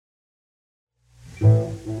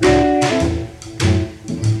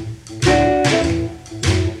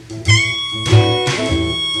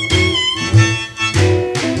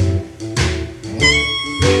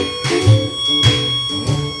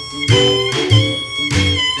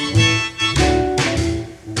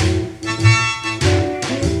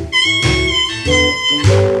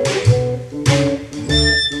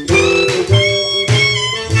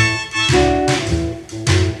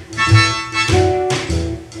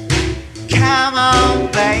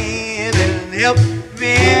baby, help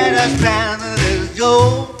me to spend this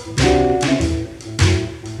gold.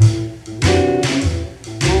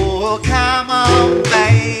 Oh, come on,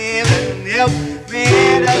 baby, help me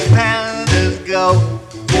to spend this gold.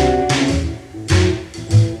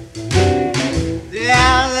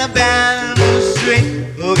 There's a band in the street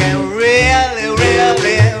who can really,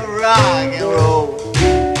 really rock and roll.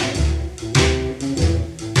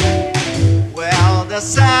 Well, the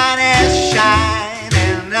sun is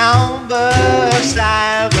shining on both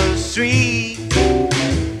sides of the street.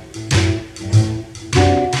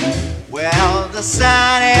 Well, the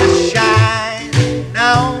sun is shining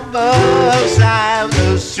on both sides of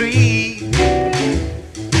the street.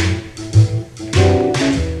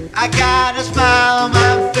 I got a smile on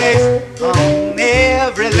my face on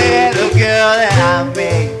every little girl that I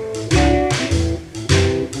meet.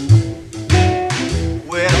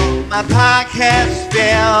 Well, my pocket's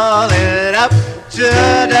filling up to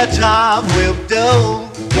the top with dough.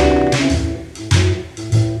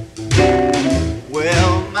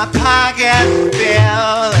 Well, my pocket's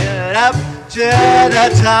filling up to the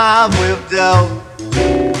top with dough.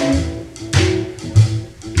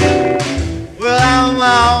 Well, I'm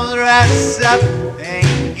all dressed up,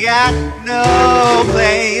 ain't got no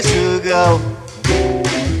place to go.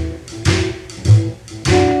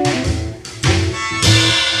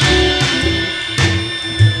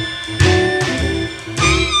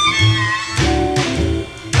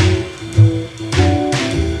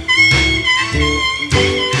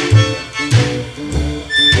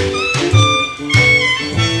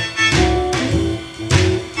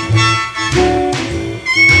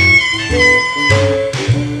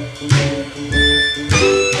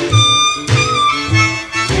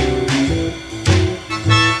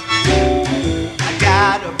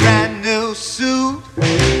 Suit,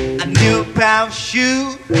 a new pair of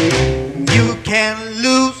shoes. You can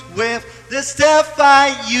lose with the stuff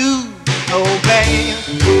I use. Oh, babe,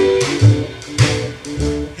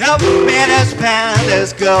 help me to spend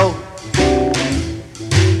this gold.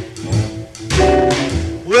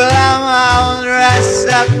 Well, I'm all dressed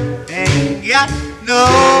up, ain't got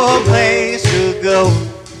no place to go.